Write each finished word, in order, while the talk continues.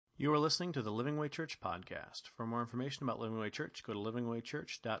You are listening to the Living Way Church podcast. For more information about Living Way Church, go to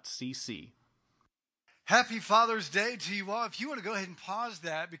livingwaychurch.cc. Happy Father's Day to you all. If you want to go ahead and pause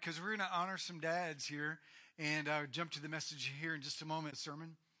that, because we're going to honor some dads here, and I'll jump to the message here in just a moment,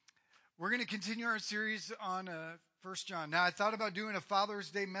 sermon. We're going to continue our series on 1 John. Now, I thought about doing a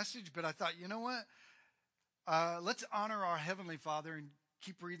Father's Day message, but I thought, you know what? Let's honor our Heavenly Father and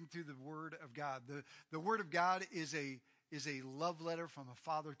keep reading through the Word of God. The Word of God is a love letter from a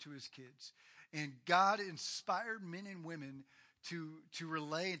father to his kids. And God inspired men and women to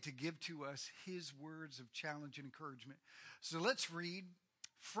relay and to give to us his words of challenge and encouragement. So let's read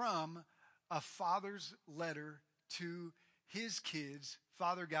from a father's letter to his kids,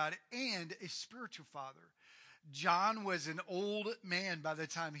 Father God, and a spiritual father. John was an old man by the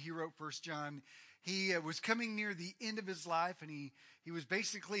time he wrote 1 John. He was coming near the end of his life, and he was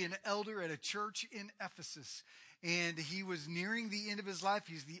basically an elder at a church in Ephesus. And he was nearing the end of his life.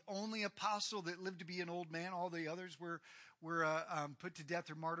 He's the only apostle that lived to be an old man. All the others were put to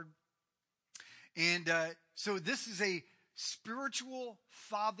death or martyred. And so this is a spiritual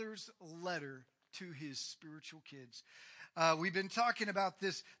father's letter to his spiritual kids. We've been talking about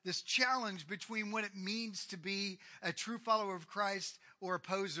this challenge between what it means to be a true follower of Christ or a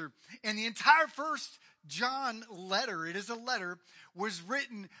poser. And the entire 1 John letter, it is a letter, was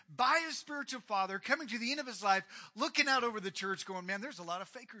written by his spiritual father coming to the end of his life, looking out over the church going, man, there's a lot of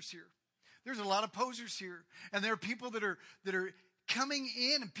fakers here. There's a lot of posers here. And there are people that are coming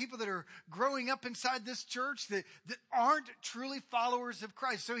in and people that are growing up inside this church that aren't truly followers of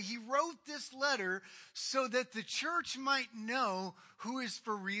Christ. So he wrote this letter so that the church might know who is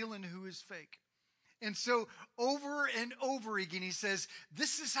for real and who is fake. And so over and over again, he says,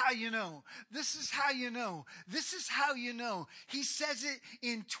 this is how you know. This is how you know. This is how you know. He says it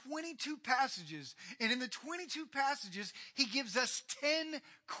in 22 passages. And in the 22 passages, he gives us 10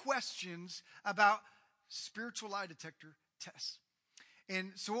 questions about spiritual lie detector tests.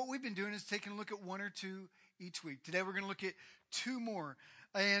 And so what we've been doing is taking a look at one or two each week. Today we're going to look at two more.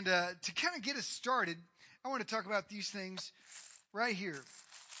 And to kind of get us started, I want to talk about these things right here.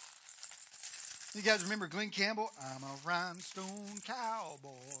 You guys remember Glenn Campbell? I'm a rhinestone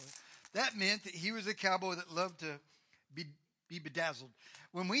cowboy. That meant that he was a cowboy that loved to be bedazzled.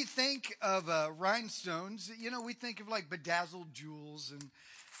 When we think of rhinestones, we think of like bedazzled jewels.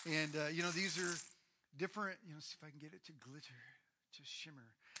 And these are different. See if I can get it to glitter, to shimmer.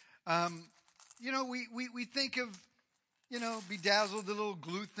 We think of, bedazzled, the little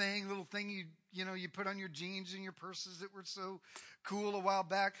glue thing, little thing you put on your jeans and your purses that were so cool a while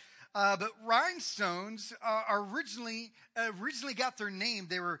back. But rhinestones originally got their name.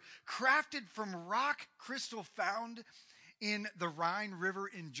 They were crafted from rock crystal found in the Rhine River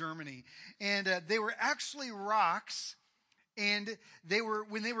in Germany. And they were actually rocks. And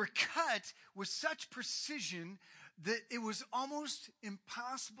when they were cut with such precision that it was almost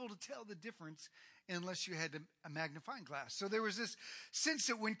impossible to tell the difference unless you had a magnifying glass. So there was this sense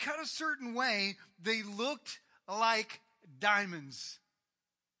that when cut a certain way, they looked like diamonds,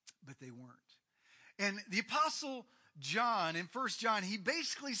 but they weren't. And the Apostle John, in 1 John, he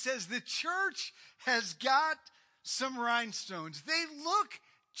basically says the church has got some rhinestones. They look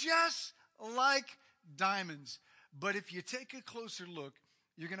just like diamonds. But if you take a closer look,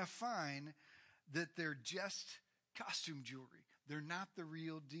 you're going to find that they're just costume jewelry. They're not the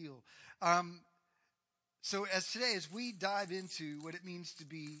real deal. So as we dive into what it means to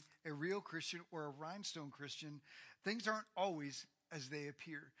be a real Christian or a rhinestone Christian, things aren't always as they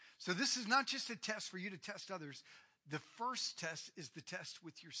appear. So this is not just a test for you to test others. The first test is the test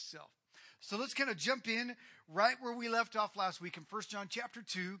with yourself. So let's kind of jump in right where we left off last week in 1 John chapter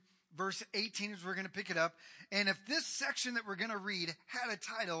 2, verse 18 is where we're going to pick it up. And if this section that we're going to read had a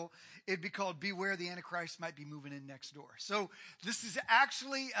title, it'd be called Beware the Antichrist Might Be Moving In Next Door. So this is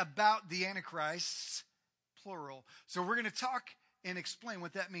actually about the Antichrists, plural. So we're going to talk and explain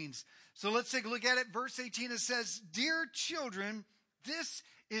what that means. So let's take a look at it. Verse 18, it says, Dear children, this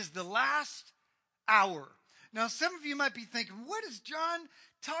is the last hour. Now, some of you might be thinking, what is John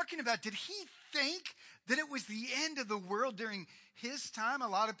talking about? Did he think that it was the end of the world during his time? A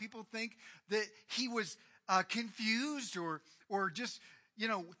lot of people think that he was confused or just,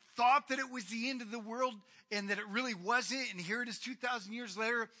 thought that it was the end of the world and that it really wasn't. And here it is 2,000 years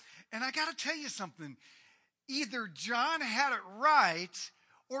later. And I got to tell you something. Either John had it right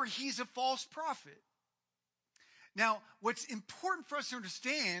or he's a false prophet. Now, what's important for us to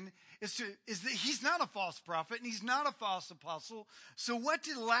understand is that he's not a false prophet and he's not a false apostle. So what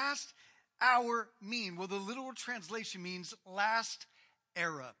did last hour mean? Well, the literal translation means last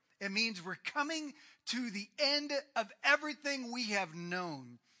era. It means we're coming to the end of everything we have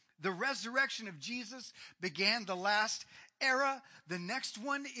known. The resurrection of Jesus began the last era. The next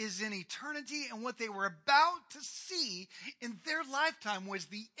one is in eternity. And what they were about to see in their lifetime was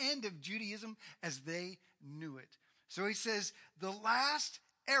the end of Judaism as they knew it. So he says the last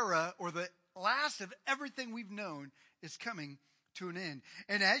era, or the last of everything we've known, is coming to an end.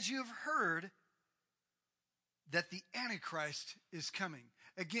 And as you have heard that the Antichrist is coming.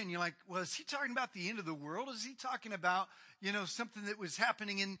 Again, you're like, well, is he talking about the end of the world? Is he talking about, something that was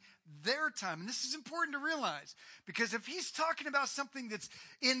happening in their time? And this is important to realize, because if he's talking about something that's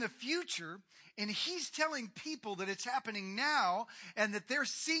in the future and he's telling people that it's happening now and that they're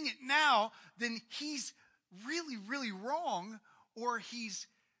seeing it now, then he's really, really wrong, or he's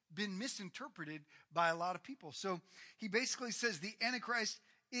been misinterpreted by a lot of people. So he basically says the Antichrist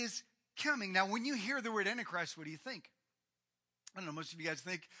is coming. Now, when you hear the word Antichrist, what do you think? I don't know, most of you guys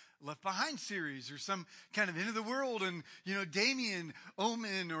think Left Behind series or some kind of end of the world and, Damien,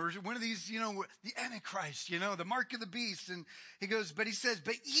 Omen, or one of these, the Antichrist, the mark of the beast. And he goes, but he says,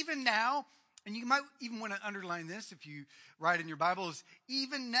 but even now, and you might even want to underline this if you write in your Bibles,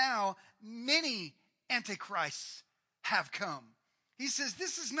 even now, many Antichrists have come. He says,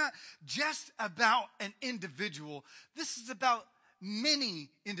 this is not just about an individual. This is about many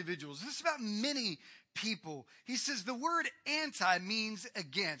individuals. This is about many people. He says the word anti means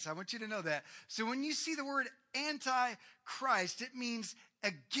against. I want you to know that. So when you see the word anti-Christ, it means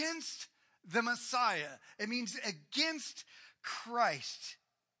against the Messiah. It means against Christ.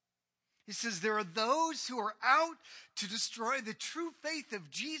 He says there are those who are out to destroy the true faith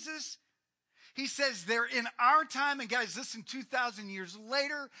of Jesus. He says they're in our time. And guys, listen, 2,000 years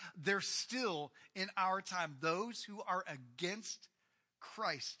later, they're still in our time. Those who are against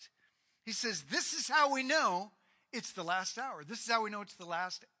Christ. He says, this is how we know it's the last hour. This is how we know it's the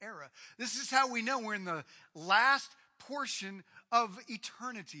last era. This is how we know we're in the last portion of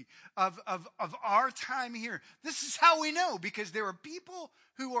eternity, of our time here. This is how we know, because there are people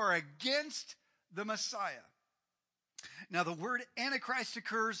who are against the Messiah. Now, the word Antichrist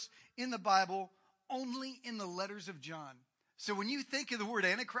occurs in the Bible only in the letters of John. So when you think of the word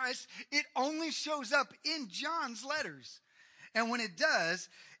Antichrist, it only shows up in John's letters. And when it does,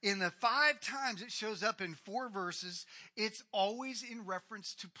 in the 5 times it shows up in 4 verses, it's always in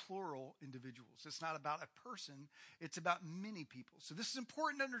reference to plural individuals. It's not about a person, it's about many people. So this is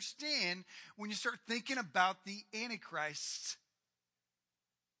important to understand when you start thinking about the Antichrist.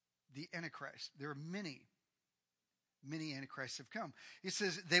 The Antichrist. There are many Antichrists have come. He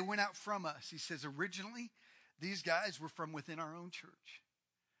says, they went out from us. He says, originally, these guys were from within our own church.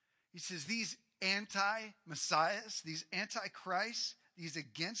 He says, these anti-Messiahs, these anti-Christ, these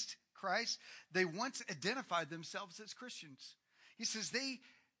against Christ, they once identified themselves as Christians. He says they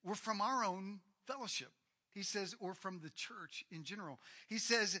were from our own fellowship. He says, or from the church in general. He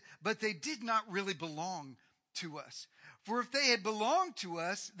says, but they did not really belong to us. For if they had belonged to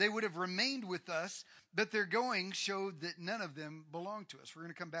us, they would have remained with us, but their going showed that none of them belonged to us. We're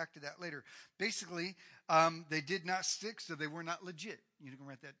going to come back to that later. Basically, they did not stick, so they were not legit. You can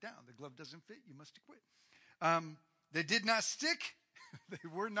write that down. The glove doesn't fit, you must quit. They did not stick, they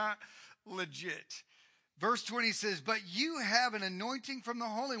were not legit. Verse 20 says, but you have an anointing from the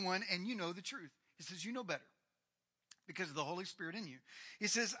Holy One, and you know the truth. He says, you know better, because of the Holy Spirit in you. He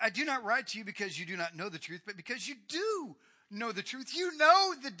says, I do not write to you because you do not know the truth, but because you do know the truth. You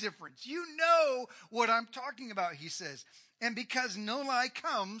know the difference. You know what I'm talking about, he says. And because no lie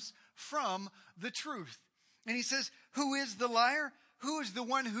comes from the truth. And he says, who is the liar? Who is the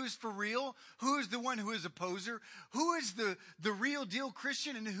one who's for real? Who is the one who is a poser? Who is the real deal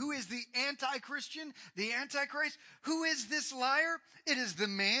Christian? And who is the anti-Christian, the Antichrist? Who is this liar? It is the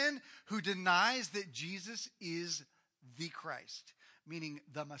man who denies that Jesus is the Christ, meaning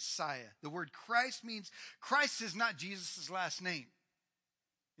the Messiah. The word Christ means, Christ is not Jesus' last name.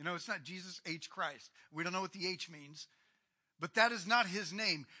 It's not Jesus H. Christ. We don't know what the H means, but that is not his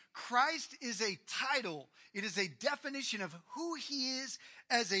name. Christ is a title. It is a definition of who he is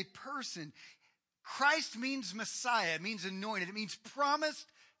as a person. Christ means Messiah. It means anointed. It means promised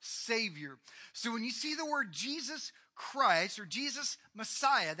Savior. So when you see the word Jesus Christ or Jesus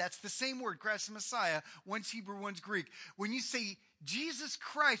Messiah, that's the same word, Christ and Messiah. One's Hebrew, one's Greek. When you say Jesus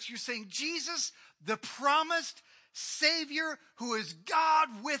Christ, you're saying Jesus, the promised Savior who is God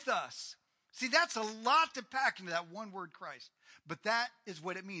with us. See, that's a lot to pack into that one word, Christ. But that is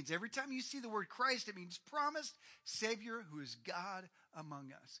what it means. Every time you see the word Christ, it means promised Savior who is God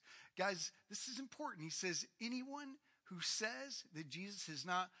among us. Guys, this is important. He says, anyone who says that Jesus is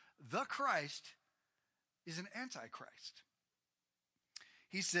not the Christ is an antichrist.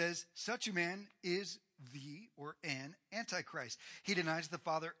 He says, such a man is the or an antichrist. He denies the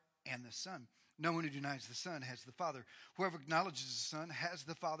Father and the Son. No one who denies the Son has the Father. Whoever acknowledges the Son has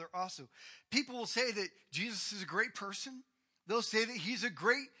the Father also. People will say that Jesus is a great person. They'll say that he's a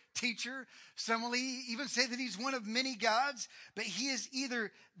great teacher. Some will even say that he's one of many gods. But he is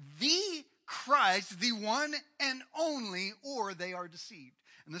either the Christ, the one and only, or they are deceived.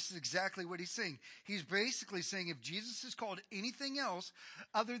 And this is exactly what he's saying. He's basically saying if Jesus is called anything else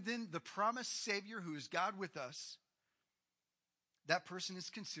other than the promised Savior who is God with us, that person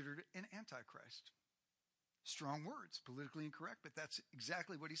is considered an antichrist. Strong words, politically incorrect, but that's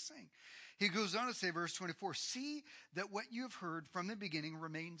exactly what he's saying. He goes on to say, verse 24, see that what you have heard from the beginning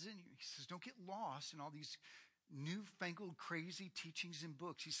remains in you. He says, don't get lost in all these newfangled, crazy teachings and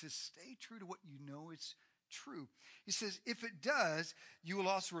books. He says, stay true to what you know is true. He says, if it does, you will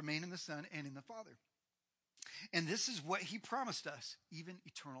also remain in the Son and in the Father. And this is what he promised us, even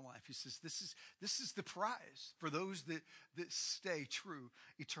eternal life. He says, this is the prize for those that stay true,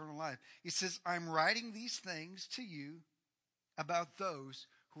 eternal life. He says, I'm writing these things to you about those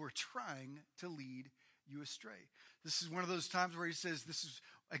who are trying to lead you astray. This is one of those times where he says, this is,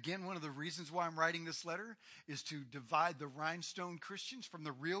 again, one of the reasons why I'm writing this letter is to divide the rhinestone Christians from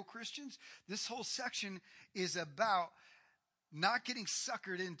the real Christians. This whole section is about not getting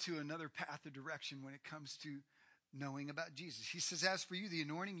suckered into another path or direction when it comes to knowing about Jesus. He says, as for you, the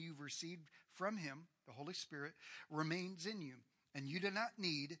anointing you've received from him, the Holy Spirit, remains in you. And you do not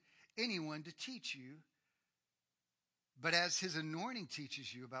need anyone to teach you. But as his anointing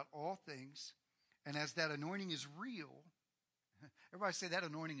teaches you about all things, and as that anointing is real, everybody say that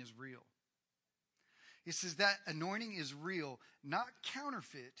anointing is real. He says that anointing is real, not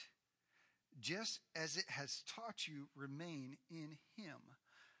counterfeit. Just as it has taught you, remain in him.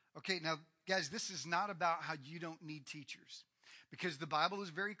 Okay, now, guys, this is not about how you don't need teachers. Because the Bible is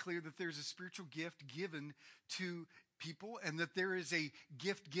very clear that there's a spiritual gift given to people and that there is a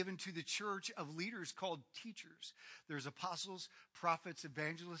gift given to the church of leaders called teachers. There's apostles, prophets,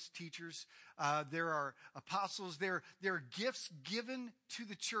 evangelists, teachers. There are apostles. There are gifts given to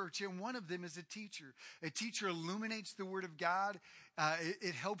the church, and one of them is a teacher. A teacher illuminates the Word of God.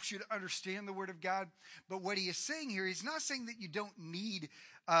 It helps you to understand the Word of God. But what he is saying here, he's not saying that you don't need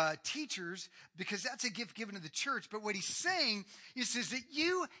teachers, because that's a gift given to the church. But what he's saying, he says that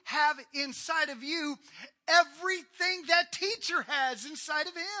you have inside of you everything that teacher has inside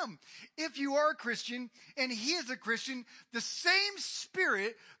of him. If you are a Christian and he is a Christian, the same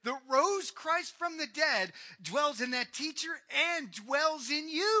Spirit that rose Christ from the dead dwells in that teacher and dwells in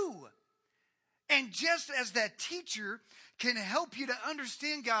you. And just as that teacher can help you to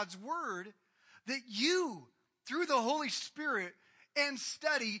understand God's word, that you, through the Holy Spirit and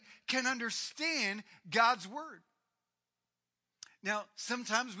study, can understand God's word. Now,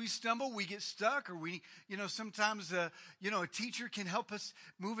 sometimes we stumble, we get stuck, or sometimes a teacher can help us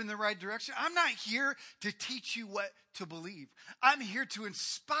move in the right direction. I'm not here to teach you what to believe. I'm here to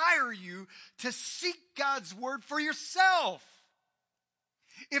inspire you to seek God's word for yourself.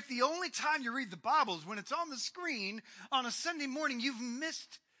 If the only time you read the Bible is when it's on the screen on a Sunday morning, you've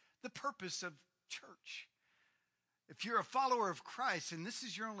missed the purpose of church. If you're a follower of Christ and this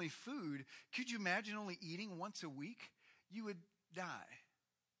is your only food, could you imagine only eating once a week? You would die.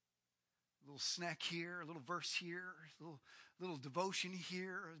 A little snack here, a little verse here, a little devotion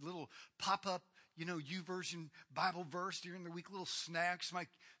here, a little pop-up, YouVersion Bible verse during the week. Little snacks might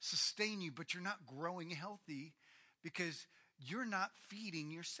sustain you, but you're not growing healthy because you're not feeding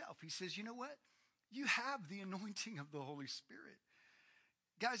yourself. He says, you know what? You have the anointing of the Holy Spirit.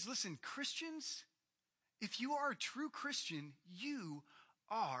 Guys, listen, Christians, if you are a true Christian, you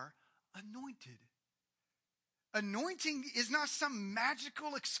are anointed. Anointing is not some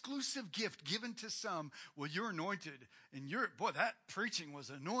magical exclusive gift given to some. Well, you're anointed and that preaching was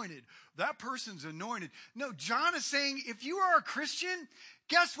anointed. That person's anointed. No, John is saying if you are a Christian,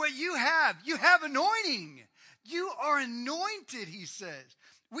 guess what you have? You have anointing. You are anointed, he says.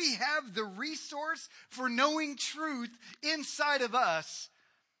 We have the resource for knowing truth inside of us.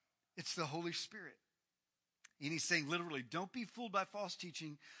 It's the Holy Spirit. And he's saying literally, don't be fooled by false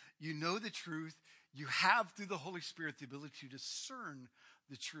teaching. You know the truth. You have, through the Holy Spirit, the ability to discern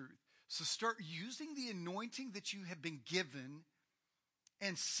the truth. So start using the anointing that you have been given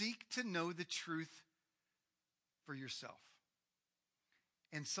and seek to know the truth for yourself.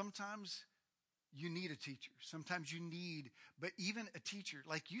 And sometimes you need a teacher. Sometimes you need, but even a teacher.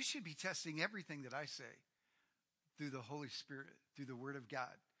 Like, you should be testing everything that I say through the Holy Spirit, through the Word of God.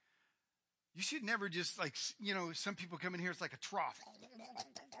 You should never just some people come in here, it's like a trough.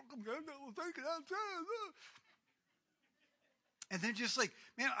 And then just like,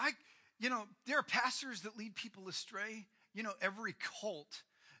 man, there are pastors that lead people astray. Every cult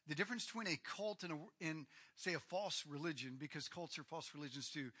The difference between a cult and say, a false religion, because cults are false religions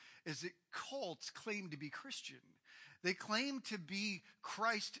too, is that cults claim to be Christian. They claim to be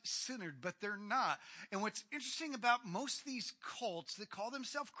Christ-centered, but they're not. And what's interesting about most of these cults that call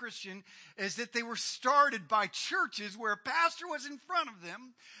themselves Christian is that they were started by churches where a pastor was in front of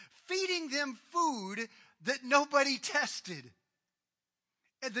them, feeding them food that nobody tested.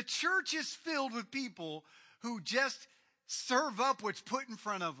 And the church is filled with people who just serve up what's put in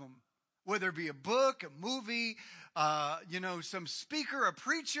front of them, whether it be a book, a movie, some speaker, a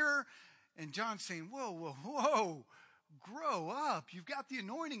preacher. And John's saying, whoa, grow up. You've got the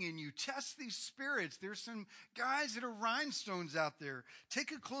anointing in you. Test these spirits. There's some guys that are rhinestones out there.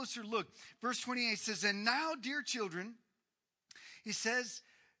 Take a closer look. Verse 28 says, and now, dear children, he says,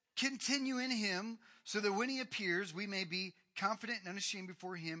 continue in him so that when he appears, we may be confident and unashamed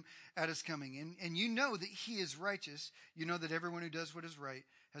before him at his coming. And you know that he is righteous. You know that everyone who does what is right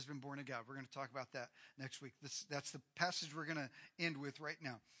has been born of God. We're going to talk about that next week. That's the passage we're going to end with right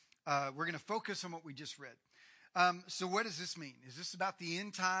now. We're going to focus on what we just read. So what does this mean? Is this about the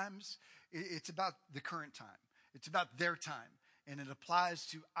end times? It's about the current time. It's about their time, and it applies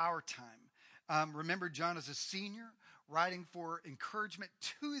to our time. Remember, John is a senior writing for encouragement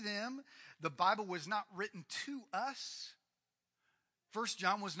to them. The Bible was not written to us. 1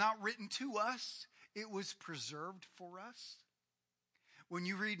 John was not written to us. It was preserved for us. When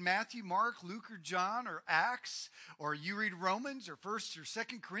you read Matthew, Mark, Luke, or John, or Acts, or you read Romans, or 1st or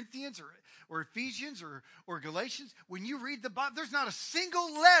 2nd Corinthians, or Ephesians, or Galatians, when you read the Bible, there's not a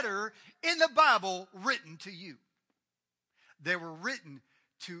single letter in the Bible written to you. They were written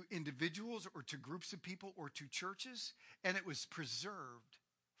to individuals, or to groups of people, or to churches, and it was preserved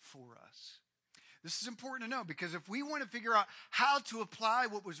for us. This is important to know, because if we want to figure out how to apply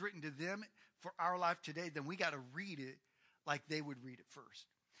what was written to them for our life today, then we got to read it like they would read it first.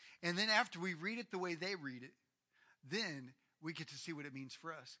 And then after we read it the way they read it, then we get to see what it means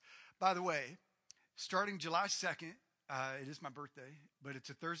for us. By the way, starting July 2nd, it is my birthday, but it's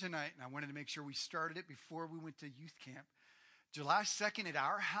a Thursday night, and I wanted to make sure we started it before we went to youth camp. July 2nd at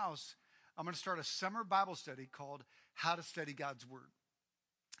our house, I'm going to start a summer Bible study called How to Study God's Word.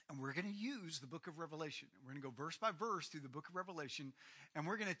 And we're going to use the book of Revelation. We're going to go verse by verse through the book of Revelation. And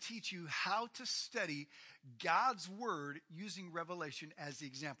we're going to teach you how to study God's word using Revelation as the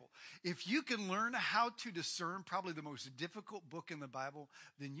example. If you can learn how to discern probably the most difficult book in the Bible,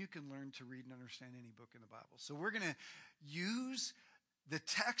 then you can learn to read and understand any book in the Bible. So we're going to use the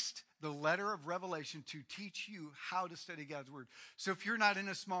text, the letter of Revelation, to teach you how to study God's word. So if you're not in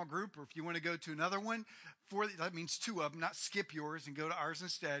a small group, or if you want to go to another one, that means 2 of them, not skip yours and go to ours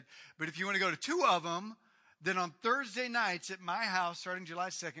instead. But if you want to go to 2 of them, then on Thursday nights at my house, starting July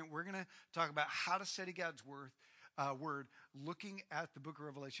 2nd, we're going to talk about how to study God's word, looking at the book of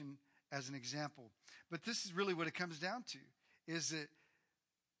Revelation as an example. But this is really what it comes down to, is that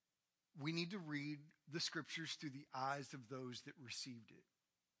we need to read the scriptures through the eyes of those that received it.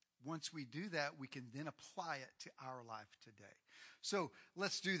 Once we do that, we can then apply it to our life today. So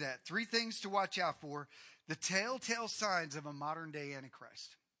let's do that. 3 things to watch out for. The telltale signs of a modern day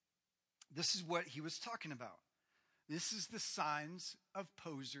Antichrist. This is what he was talking about. This is the signs of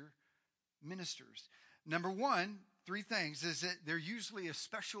poser ministers. Number 1, 3 things, is that they're usually a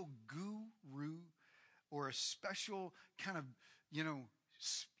special guru or a special kind of,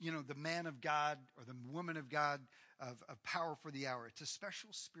 the man of God or the woman of God of power for the hour. It's a special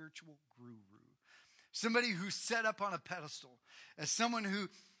spiritual guru. Somebody who's set up on a pedestal as someone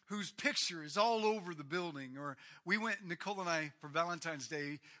whose picture is all over the building. Or we went, Nicole and I, for Valentine's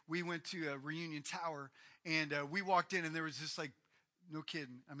Day, we went to a Reunion Tower, and we walked in, and there was just no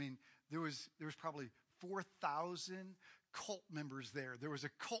kidding. I mean, there was probably 4,000 cult members there. There was a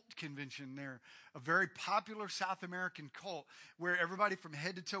cult convention there, a very popular South American cult where everybody from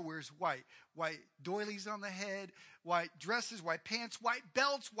head to toe wears white doilies on the head, white dresses, white pants, white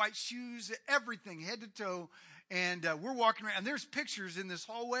belts, white shoes, everything head to toe. And we're walking around, and there's pictures in this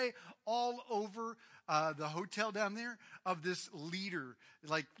hallway all over the hotel down there of this leader,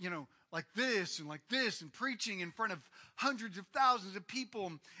 like this and preaching in front of hundreds of thousands of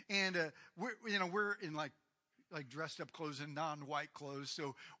people. And we're in like dressed up clothes and non-white clothes.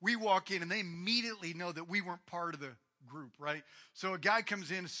 So we walk in, and they immediately know that we weren't part of the group, right? So a guy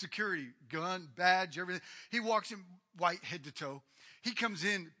comes in, security, gun, badge, everything. He walks in white head to toe. He comes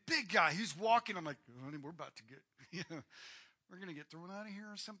in, big guy. He's walking. I'm like, honey, we're about to get, we're going to get thrown out of here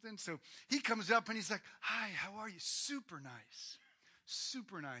or something. So he comes up, and he's like, hi, how are you? Super nice.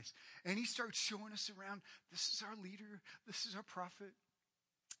 Super nice. And he starts showing us around. This is our leader. This is our prophet.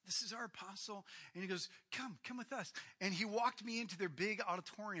 this is our apostle. And he goes, come with us. And he walked me into their big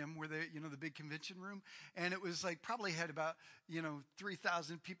auditorium where the big convention room. And it was like probably had about,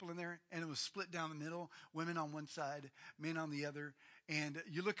 3,000 people in there. And it was split down the middle, women on one side, men on the other. And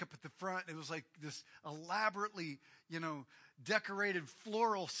you look up at the front, it was like this elaborately, decorated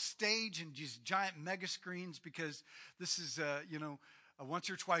floral stage and just giant mega screens, because this is, once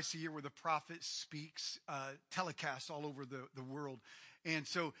or twice a year where the prophet speaks, telecasts all over the world. And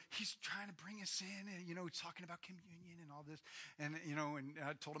so he's trying to bring us in, and, he's talking about communion and all this. And, and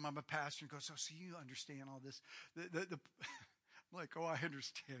I told him I'm a pastor, and he goes, so you understand all this. I'm like, oh, I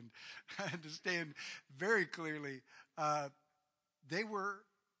understand. I understand very clearly. They were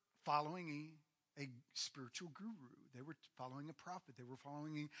following a spiritual guru. They were following a prophet. They were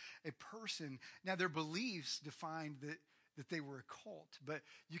following a person. Now, their beliefs defined that they were a cult, but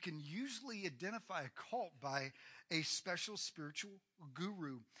you can usually identify a cult by a special spiritual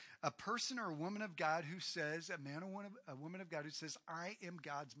guru, a person or a woman of God who says, a woman of God who says, I am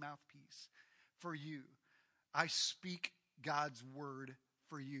God's mouthpiece for you. I speak God's word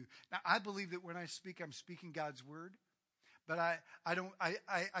for you. Now, I believe that when I speak, I'm speaking God's word. But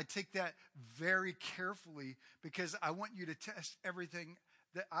I take that very carefully, because I want you to test everything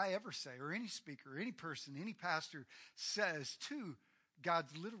that I ever say, or any speaker, any person, any pastor says to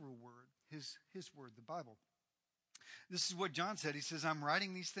God's literal word, his word, the Bible. This is what John said. He says, I'm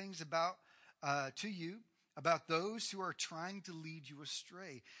writing these things to you, about those who are trying to lead you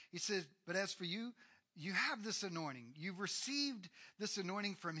astray. He says, but as for you, you have this anointing. You've received this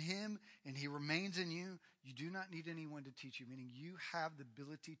anointing from him, and he remains in you. You do not need anyone to teach you, meaning you have the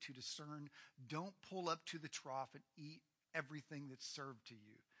ability to discern. Don't pull up to the trough and eat everything that's served to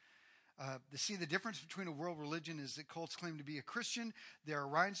you. See, the difference between a world religion is that cults claim to be a Christian. There are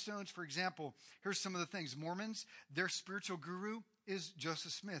rhinestones. For example, here's some of the things. Mormons, their spiritual guru is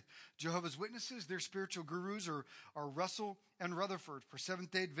Joseph Smith. Jehovah's Witnesses, their spiritual gurus are Russell and Rutherford. For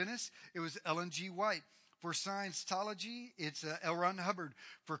Seventh-day Adventists, it was Ellen G. White. For Scientology, it's L. Ron Hubbard.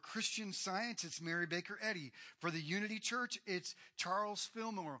 For Christian Science, it's Mary Baker Eddy. For the Unity Church, it's Charles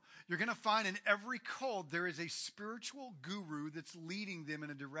Fillmore. You're going to find in every cult there is a spiritual guru that's leading them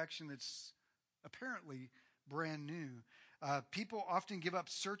in a direction that's apparently brand new. People often give up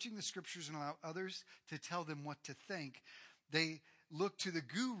searching the scriptures and allow others to tell them what to think. They look to the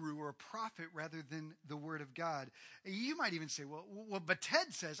guru or a prophet rather than the word of God. You might even say, well, but Ted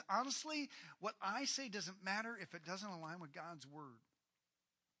says, honestly, what I say doesn't matter if it doesn't align with God's word.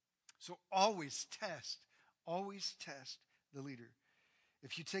 So always test the leader.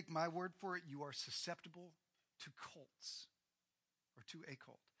 If you take my word for it, you are susceptible to cults or to a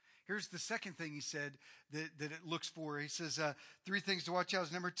cult. Here's the second thing he said that it looks for. He says 3 things to watch out.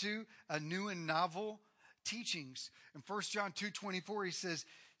 Is number 2, a new and novel teachings. In 1 John 2:24, he says,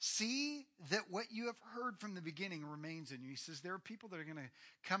 see that what you have heard from the beginning remains in you. He says there are people that are going to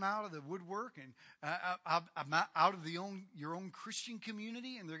come out of the woodwork and out of your own Christian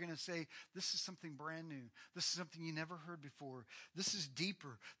community, and they're going to say, this is something brand new. This is something you never heard before. This is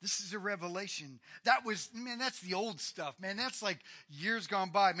deeper. This is a revelation. That's the old stuff, man. That's like years gone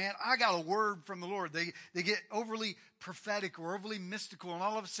by, man. I got a word from the Lord. They get overly prophetic or overly mystical, and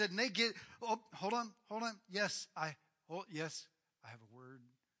all of a sudden they get, oh, hold on. Yes, I have a word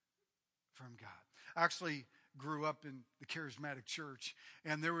from God. I actually grew up in the charismatic church,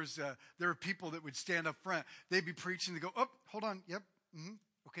 and there were people that would stand up front. They'd be preaching. They go, oh, hold on. Yep. Mm-hmm.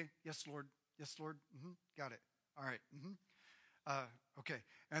 Okay. Yes, Lord. Mm-hmm. Got it. All right. Mm-hmm. Okay.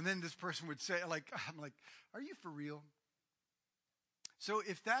 And then this person would say, I'm like, are you for real? So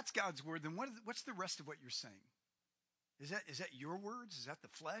if that's God's word, then what's the rest of what you're saying? Is that your words? Is that the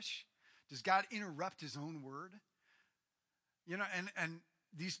flesh? Does God interrupt his own word? And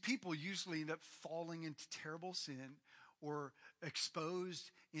these people usually end up falling into terrible sin or exposed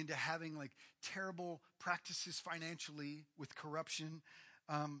into having like terrible practices financially with corruption.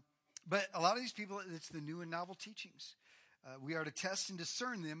 But a lot of these people, it's the new and novel teachings. We are to test and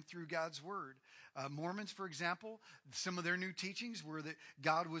discern them through God's word. Mormons, for example, some of their new teachings were that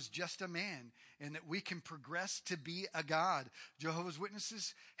God was just a man and that we can progress to be a God. Jehovah's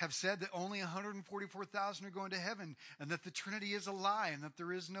Witnesses have said that only 144,000 are going to heaven and that the Trinity is a lie and that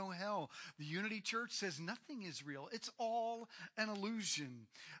there is no hell. The Unity Church says nothing is real. It's all an illusion.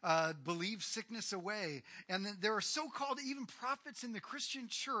 Believe sickness away. And then there are so-called even prophets in the Christian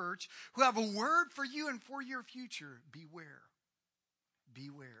church who have a word for you and for your future. Beware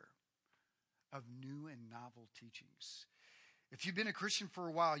of new and novel teachings. If you've been a Christian for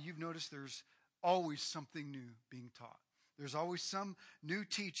a while, you've noticed there's always something new being taught. There's always some new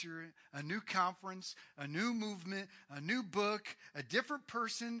teacher, a new conference, a new movement, a new book, a different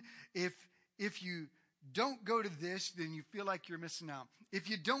person. If you don't go to this, then you feel like you're missing out. If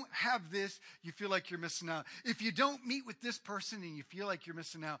you don't have this, you feel like you're missing out. If you don't meet with this person, then you feel like you're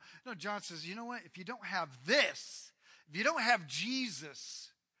missing out. No, John says, you know what? If you don't have this, if you don't have Jesus,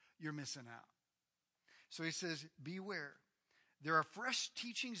 you're missing out. So he says, beware. There are fresh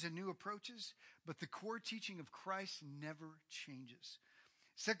teachings and new approaches, but the core teaching of Christ never changes.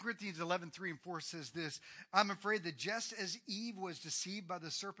 2 Corinthians 11:3-4 says this, I'm afraid that just as Eve was deceived by the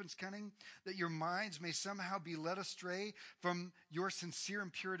serpent's cunning, that your minds may somehow be led astray from your sincere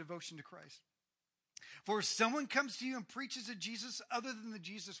and pure devotion to Christ. For if someone comes to you and preaches a Jesus other than the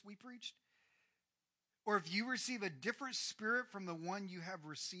Jesus we preached, or if you receive a different spirit from the one you have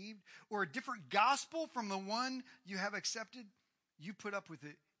received, or a different gospel from the one you have accepted, you put up with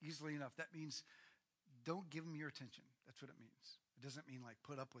it easily enough. That means don't give them your attention. That's what it means. It doesn't mean like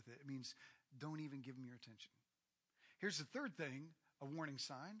put up with it. It means don't even give them your attention. Here's the third thing, a warning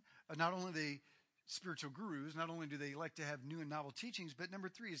sign. Not only are they spiritual gurus, not only do they like to have new and novel teachings, but number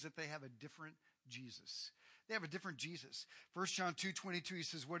 3 is that they have a different Jesus. They have a different Jesus. 1 John 2:22, he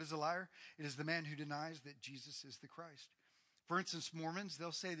says, what is a liar? It is the man who denies that Jesus is the Christ. For instance, Mormons,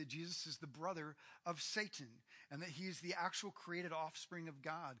 they'll say that Jesus is the brother of Satan and that he is the actual created offspring of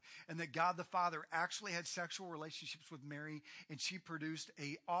God and that God the Father actually had sexual relationships with Mary and she produced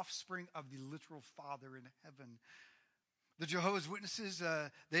a offspring of the literal Father in heaven. The Jehovah's Witnesses,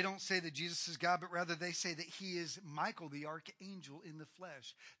 they don't say that Jesus is God, but rather they say that he is Michael, the archangel in the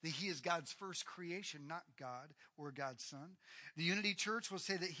flesh, that he is God's first creation, not God or God's son. The Unity Church will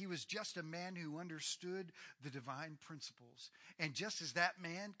say that he was just a man who understood the divine principles. And just as that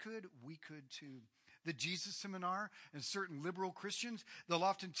man could, we could too. The Jesus Seminar and certain liberal Christians, they'll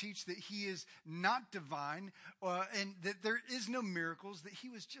often teach that he is not divine and that there is no miracles, that he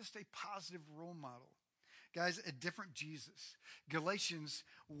was just a positive role model. Guys, a different Jesus. Galatians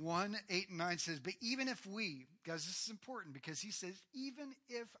 1:8-9 says, but even if we, guys, this is important because he says, even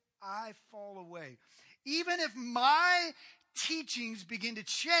if I fall away, even if my teachings begin to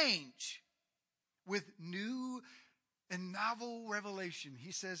change with new and novel revelation,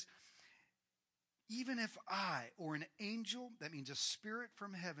 he says, even if I or an angel, that means a spirit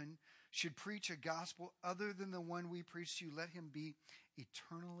from heaven, should preach a gospel other than the one we preach to you, let him be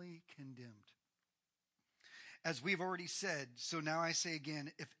eternally condemned. As we've already said, so now I say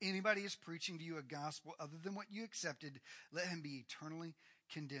again, if anybody is preaching to you a gospel other than what you accepted, let him be eternally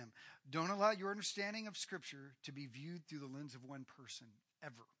condemned. Don't allow your understanding of Scripture to be viewed through the lens of one person,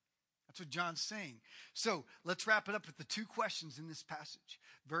 ever. That's what John's saying. So let's wrap it up with the 2 questions in this passage.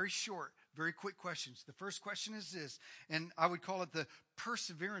 Very short, very quick questions. The first question is this, and I would call it the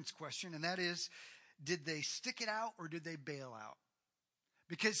perseverance question, and that is, did they stick it out or did they bail out?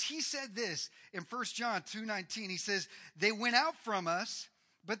 Because he said this in 1 John 2:19. He says, they went out from us,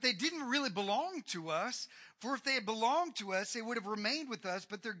 but they didn't really belong to us. For if they had belonged to us, they would have remained with us.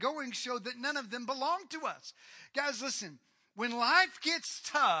 But their going showed that none of them belonged to us. Guys, listen. When life gets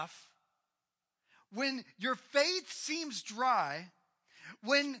tough, when your faith seems dry,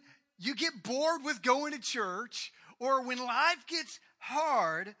 when you get bored with going to church, or when life gets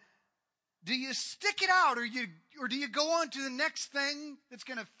hard, do you stick it out or do you go on to the next thing that's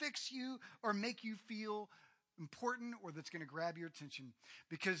going to fix you or make you feel important or that's going to grab your attention?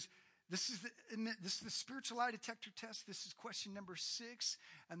 Because this is the spiritual lie detector test. This is question number 6,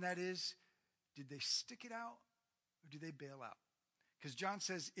 and that is, did they stick it out or do they bail out? Because John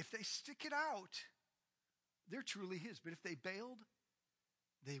says if they stick it out, they're truly his. But if they bailed,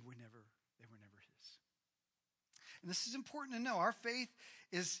 they were never his. And this is important to know. Our faith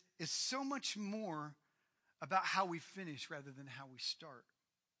is so much more about how we finish rather than how we start.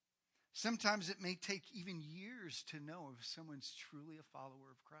 Sometimes it may take even years to know if someone's truly a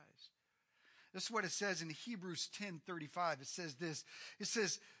follower of Christ. This is what it says in Hebrews 10:35. It says this. It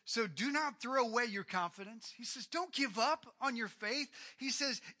says, so do not throw away your confidence. He says, don't give up on your faith. He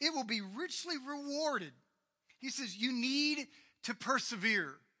says, it will be richly rewarded. He says, you need to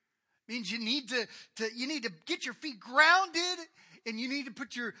persevere. Means you need to get your feet grounded and you need to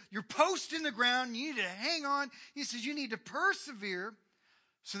put your post in the ground. You need to hang on. He says you need to persevere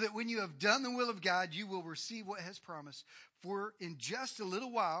so that when you have done the will of God, you will receive what has promised. For in just a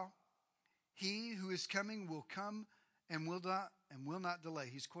little while, he who is coming will come and will not delay.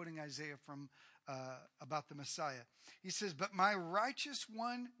 He's quoting Isaiah from about the Messiah. He says, but my righteous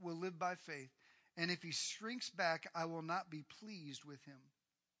one will live by faith. And if he shrinks back, I will not be pleased with him.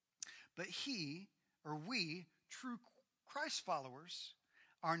 But he, or we, true Christ followers,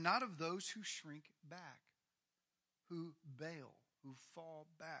 are not of those who shrink back. who bail, who fall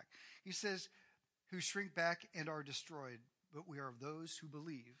back. He says, who shrink back and are destroyed. But we are of those who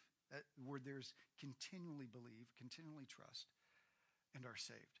believe. That word there's continually believe, continually trust, and are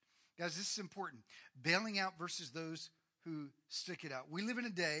saved. Guys, this is important. Bailing out versus those who stick it out. We live in a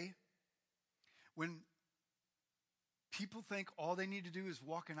day when people think all they need to do is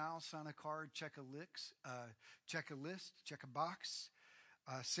walk an aisle, sign a card, check a list, check a box,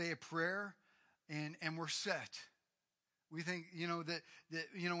 say a prayer, and we're set. We think, that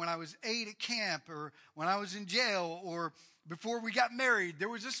when I was 8 at camp, or when I was in jail, or before we got married, there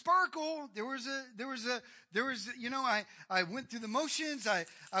was a sparkle. I went through the motions. I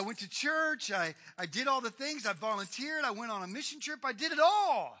went to church. I did all the things. I volunteered. I went on a mission trip. I did it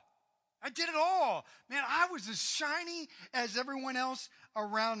all. Man, I was as shiny as everyone else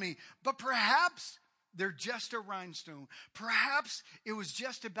around me. But perhaps they're just a rhinestone. Perhaps it was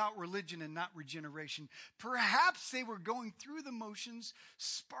just about religion and not regeneration. Perhaps they were going through the motions,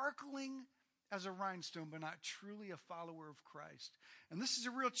 sparkling as a rhinestone, but not truly a follower of Christ. And this is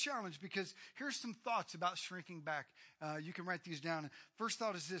a real challenge, because here's some thoughts about shrinking back. You can write these down. First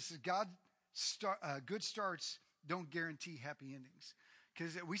thought is this: good starts don't guarantee happy endings.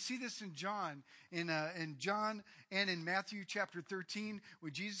 Because we see this in John and in Matthew chapter 13,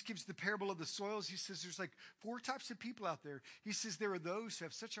 when Jesus gives the parable of the soils. He says there's like 4 types of people out there. He says there are those who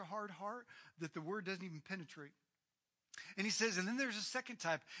have such a hard heart that the word doesn't even penetrate. And he says, and then there's a second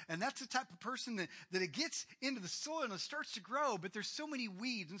type, and that's the type of person that it gets into the soil and it starts to grow, but there's so many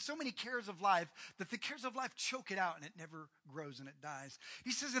weeds and so many cares of life that the cares of life choke it out and it never grows and it dies.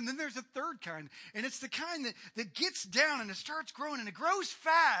 He says, and then there's a third kind, and it's the kind that gets down and it starts growing and it grows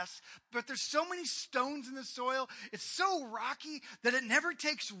fast, but there's so many stones in the soil, it's so rocky that it never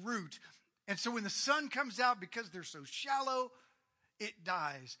takes root. And so when the sun comes out, because they're so shallow, it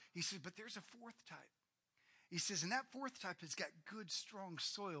dies. He says, but there's a fourth type. He says, and that fourth type has got good, strong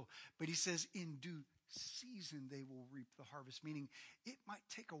soil. But he says, in due season, they will reap the harvest. Meaning, it might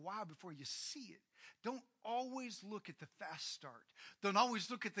take a while before you see it. Don't always look at the fast start. Don't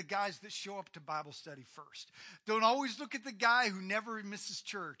always look at the guys that show up to Bible study first. Don't always look at the guy who never misses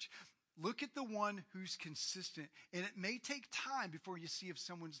church. Look at the one who's consistent. And it may take time before you see if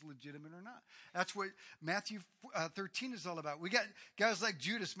someone's legitimate or not. That's what Matthew 13 is all about. We got guys like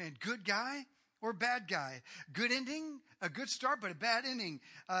Judas, man, good guy or bad guy. Good ending, a good start, but a bad ending.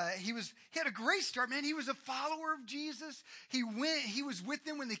 He had a great start, man. He was a follower of Jesus. He was with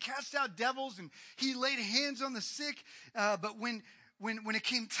them when they cast out devils, and he laid hands on the sick. But when it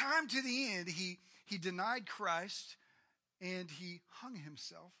came time to the end, he denied Christ and he hung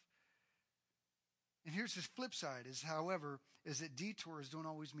himself. And here's his flip side, is that detours don't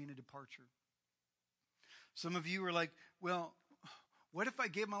always mean a departure. Some of you are like, well, what if I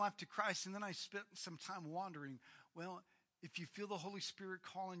gave my life to Christ and then I spent some time wandering? Well, if you feel the Holy Spirit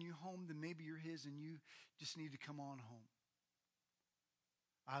calling you home, then maybe you're his and you just need to come on home.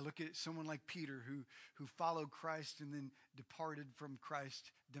 I look at someone like Peter who followed Christ and then departed from Christ,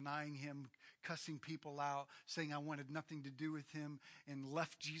 denying him, cussing people out, saying I wanted nothing to do with him, and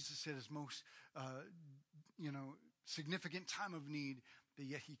left Jesus at his most significant time of need. But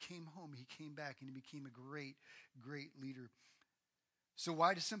yet he came home, he came back, and he became a great, great leader. So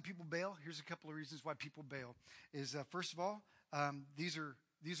why do some people bail? Here's a couple of reasons why people bail. Is first of all, these are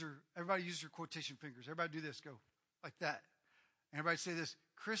everybody use your quotation fingers. Everybody do this. Go like that. And everybody say this: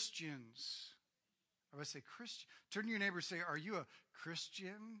 Christians. Everybody say Christian. Turn to your neighbor and say, are you a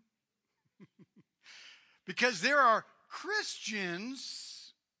Christian? Because there are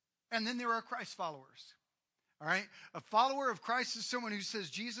Christians and then there are Christ followers. All right? A follower of Christ is someone who says,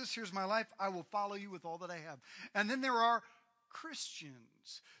 Jesus, here's my life. I will follow you with all that I have. And then there are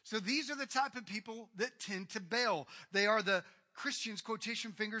Christians. So these are the type of people that tend to bail. They are the Christians,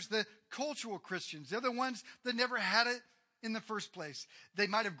 quotation fingers, the cultural Christians. They're the ones that never had it in the first place. They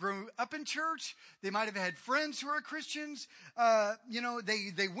might have grown up in church. They might have had friends who are Christians.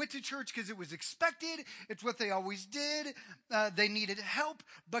 They went to church because it was expected. It's what they always did. They needed help,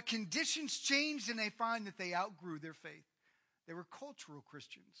 but conditions changed and they find that they outgrew their faith. They were cultural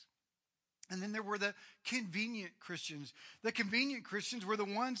Christians. And then there were the convenient Christians. The convenient Christians were the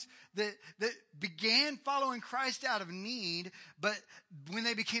ones that began following Christ out of need, but when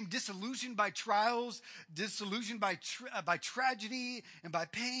they became disillusioned by trials, disillusioned by tragedy and by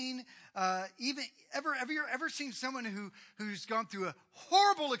pain, have you ever seen someone who's gone through a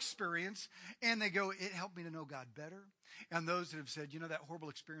horrible experience and they go, it helped me to know God better? And those that have said, that horrible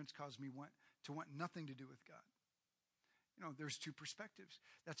experience caused me to want nothing to do with God. There's two perspectives.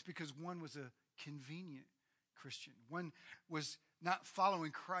 That's because one was a convenient Christian. One was not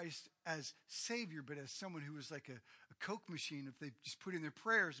following Christ as Savior, but as someone who was like Coke machine. If they just put in their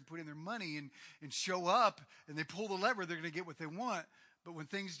prayers and put in their money and show up and they pull the lever, they're going to get what they want. But when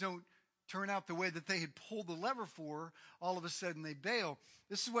things don't turn out the way that they had pulled the lever for, all of a sudden they bail.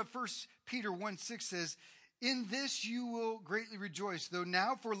 This is what 1 Peter 1:6 says, "In this you will greatly rejoice, though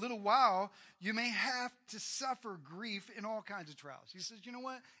now for a little while you may have to suffer grief in all kinds of trials." He says, you know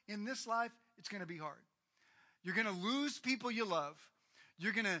what? In this life, it's going to be hard. You're going to lose people you love.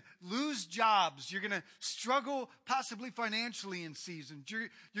 You're going to lose jobs. You're going to struggle possibly financially in seasons.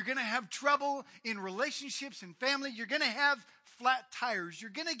 You're going to have trouble in relationships and family. You're going to have flat tires. You're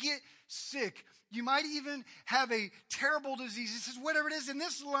going to get sick. You might even have a terrible disease. He says, whatever it is in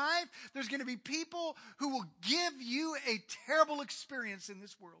this life, there's going to be people who will give you a terrible experience in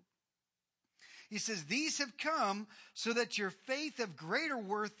this world. He says, these have come so that your faith of greater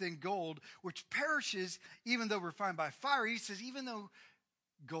worth than gold, which perishes even though refined by fire. He says, even though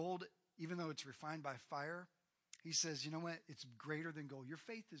gold, even though it's refined by fire, he says, you know what? It's greater than gold. Your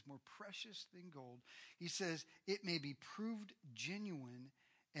faith is more precious than gold. He says, it may be proved genuine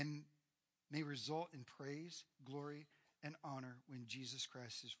and may result in praise, glory, and honor when Jesus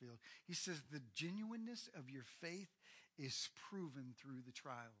Christ is revealed. He says the genuineness of your faith is proven through the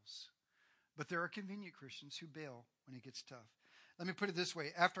trials. But there are convenient Christians who bail when it gets tough. Let me put it this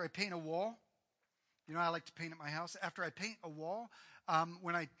way. After I paint a wall, you know, I like to paint at my house. After I paint a wall,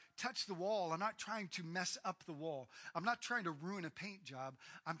 when I touch the wall, I'm not trying to mess up the wall. I'm not trying to ruin a paint job.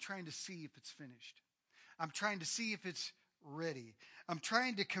 I'm trying to see if it's finished. I'm trying to see if it's ready. I'm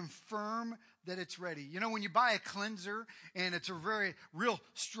trying to confirm that it's ready. You know, when you buy a cleanser and it's a very real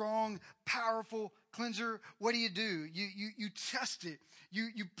strong, powerful cleanser, what do? You test it.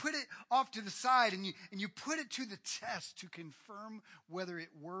 You put it off to the side and you put it to the test to confirm whether it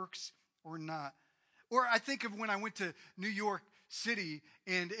works or not. Or I think of when I went to New York City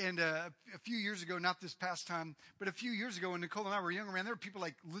and a few years ago, not this past time, but a few years ago when Nicole and I were younger, man, there were people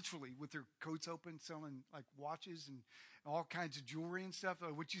like literally with their coats open selling like watches and all kinds of jewelry and stuff.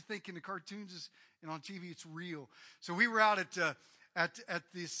 What you think in the cartoons is, and on TV, it's real. So we were out at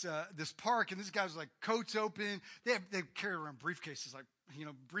this park, and this guy was like coats open. They carried around briefcases, like, you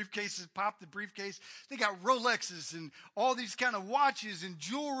know, briefcases, pop the briefcase. They got Rolexes and all these kind of watches and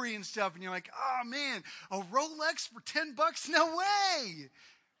jewelry and stuff. And you're like, oh man, a Rolex for $10? No way.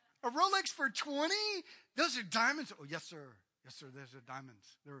 A Rolex for 20? Those are diamonds. Oh, yes, sir. Yes, sir. Those are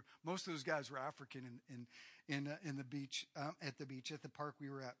diamonds. Most of those guys were African in the beach, at the park we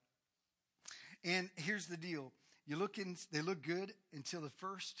were at. And here's the deal. They look good until the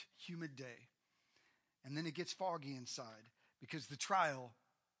first humid day. And then it gets foggy inside because the trial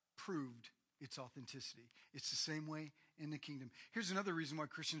proved its authenticity. It's the same way in the kingdom. Here's another reason why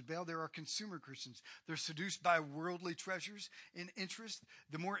Christians bail. There are consumer Christians. They're seduced by worldly treasures and interest.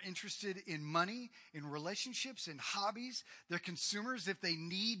 They're more interested in money, in relationships, in hobbies. They're consumers. If they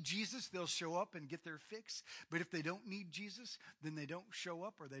need Jesus, they'll show up and get their fix. But if they don't need Jesus, then they don't show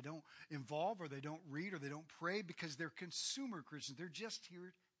up, or they don't involve, or they don't read, or they don't pray, because they're consumer Christians. They're just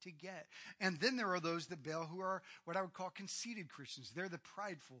here to get. And then there are those that bail who are what I would call conceited Christians. They're the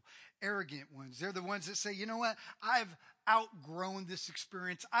prideful, arrogant ones. They're the ones that say, you know what? I've outgrown this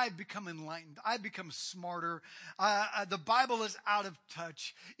experience. I've become enlightened. I've become smarter. The Bible is out of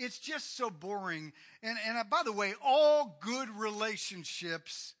touch. It's just so boring. And by the way, all good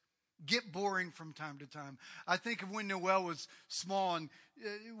relationships get boring from time to time. I think of when Noelle was small, and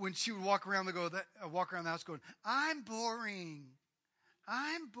when she would walk around the house going, I'm boring.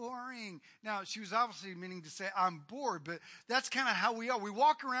 I'm boring. Now, she was obviously meaning to say, I'm bored, but that's kind of how we are. We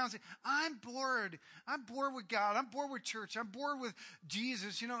walk around and say, I'm bored. I'm bored with God. I'm bored with church. I'm bored with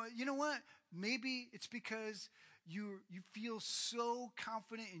Jesus. You know what? Maybe it's because you feel so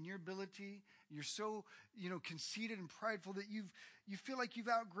confident in your ability. You're so, conceited and prideful that you feel like you've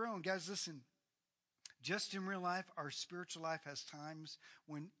outgrown. Guys, listen. Just in real life, our spiritual life has times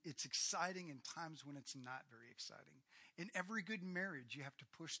when it's exciting and times when it's not very exciting. In every good marriage, you have to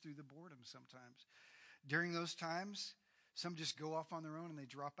push through the boredom sometimes. During those times, some just go off on their own and they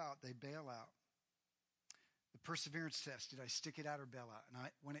drop out. They bail out. The perseverance test, did I stick it out or bail out? And I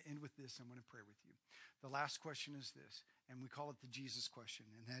want to end with this. I'm going to pray with you. The last question is this, and we call it the Jesus question,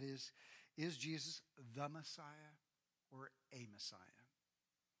 and that is Jesus the Messiah or a Messiah?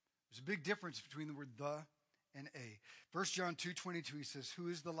 There's a big difference between the word the and a. 1 John 2:22, he says, who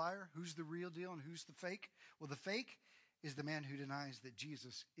is the liar? Who's the real deal? And who's the fake? Well, the fake is the man who denies that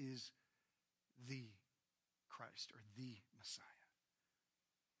Jesus is the Christ or the Messiah.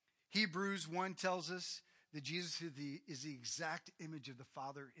 Hebrews 1 tells us that Jesus is the exact image of the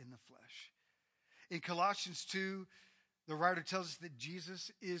Father in the flesh. In Colossians 2, The writer tells us that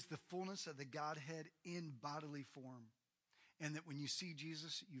Jesus is the fullness of the Godhead in bodily form. And that when you see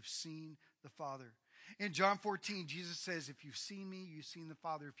Jesus, you've seen the Father. In John 14, Jesus says, if you've seen me, you've seen the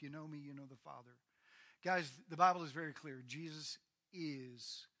Father. If you know me, you know the Father. Guys, the Bible is very clear. Jesus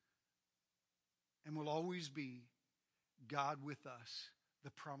is and will always be God with us,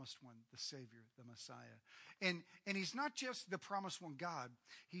 the promised one, the Savior, the Messiah. And he's not just the promised one, God.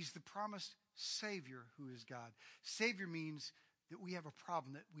 He's the promised Savior who is God. Savior means that we have a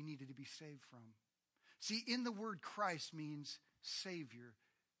problem that we needed to be saved from. See, in the word Christ means Savior.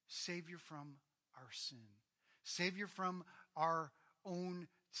 Savior from our sin. Savior from our own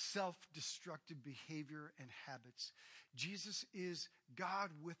self-destructive behavior and habits. Jesus is God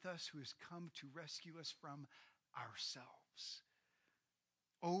with us who has come to rescue us from ourselves.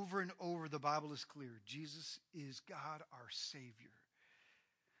 Over and over, the Bible is clear. Jesus is God, our Savior.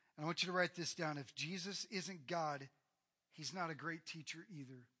 And I want you to write this down. If Jesus isn't God, he's not a great teacher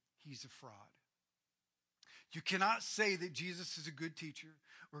either. He's a fraud. You cannot say that Jesus is a good teacher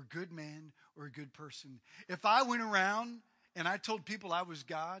or a good man or a good person. If I went around and I told people I was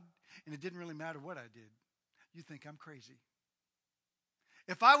God and it didn't really matter what I did, you think I'm crazy.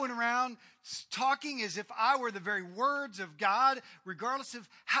 If I went around talking as if I were the very words of God, regardless of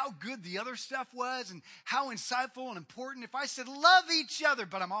how good the other stuff was and how insightful and important, if I said, love each other,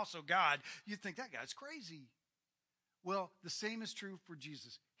 but I'm also God, you'd think that guy's crazy. Well, the same is true for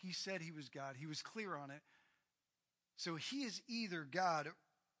Jesus. He said he was God. He was clear on it. So he is either God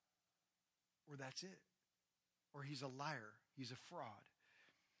or that's it. Or he's a liar. He's a fraud.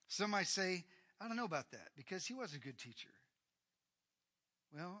 Some might say, I don't know about that because he was a good teacher.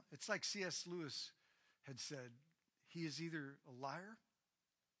 Well, it's like C.S. Lewis had said, he is either a liar,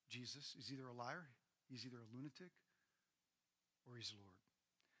 Jesus is either a liar, he's either a lunatic, or he's Lord.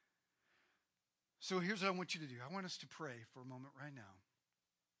 So here's what I want you to do. I want us to pray for a moment right now.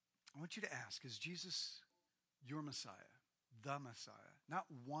 I want you to ask, is Jesus your Messiah, the Messiah? Not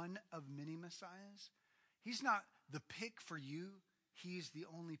one of many Messiahs. He's not the pick for you. He's the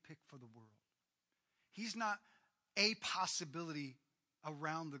only pick for the world. He's not a possibility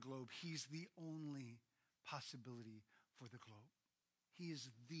around the globe. He's the only possibility for the globe. He is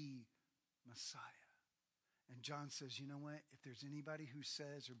the Messiah. And John says, you know what? If there's anybody who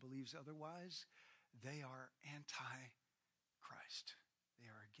says or believes otherwise, they are anti-Christ. They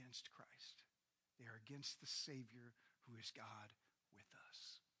are against Christ. They are against the Savior who is God with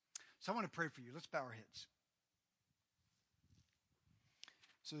us. So I want to pray for you. Let's bow our heads.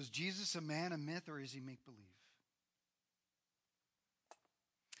 So is Jesus a man, a myth, or is he make-believe?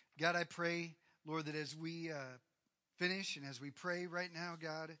 God, I pray, Lord, that as we finish and as we pray right now,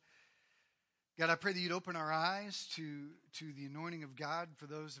 God, I pray that you'd open our eyes to the anointing of God for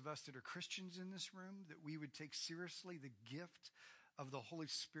those of us that are Christians in this room, that we would take seriously the gift of the Holy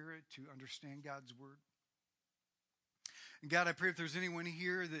Spirit to understand God's word. And God, I pray if there's anyone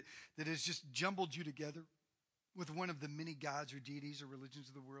here that has just jumbled you together with one of the many gods or deities or religions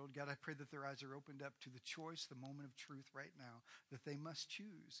of the world, God, I pray that their eyes are opened up to the choice, the moment of truth right now, that they must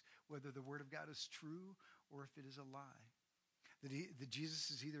choose whether the word of God is true or if it is a lie. That Jesus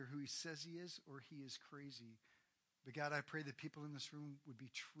is either who he says he is or he is crazy. But God, I pray that people in this room would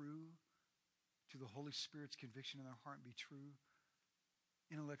be true to the Holy Spirit's conviction in their heart and be true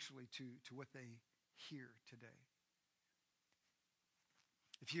intellectually to what they hear today.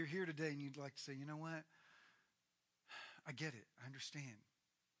 If you're here today and you'd like to say, you know what? I get it. I understand.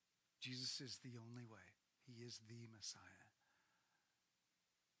 Jesus is the only way. He is the Messiah.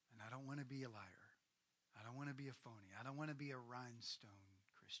 And I don't want to be a liar. I don't want to be a phony. I don't want to be a rhinestone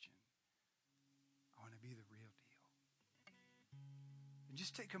Christian. I want to be the real deal. And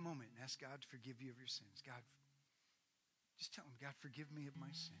just take a moment and ask God to forgive you of your sins. God, just tell him, God, forgive me of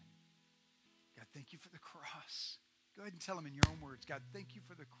my sin. God, thank you for the cross. Go ahead and tell him in your own words, God, thank you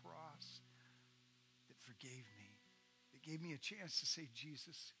for the cross that forgave me. That gave me a chance to say,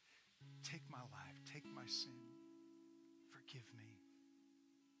 Jesus, take my life, take my sin. Forgive me.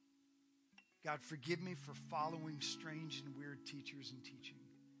 God, forgive me for following strange and weird teachers and teaching.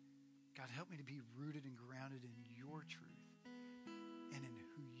 God, help me to be rooted and grounded in your truth and in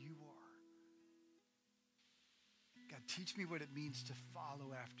who you are. God, teach me what it means to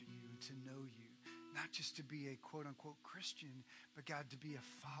follow after you and to know you. Not just to be a quote-unquote Christian, but God, to be a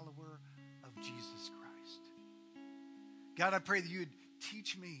follower of Jesus Christ. God, I pray that you would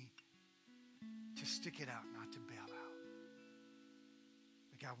teach me to stick it out, not to bail out.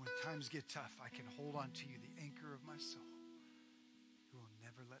 But God, when times get tough, I can hold on to you, the anchor of my soul, who will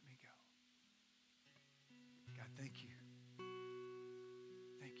never let me go. God, thank you.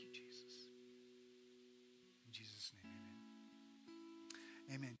 Thank you, Jesus. In Jesus' name, amen.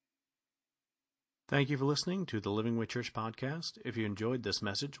 Thank you for listening to the Living Way Church podcast. If you enjoyed this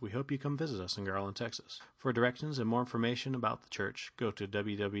message, we hope you come visit us in Garland, Texas. For directions and more information about the church, go to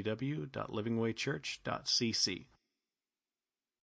www.livingwaychurch.cc.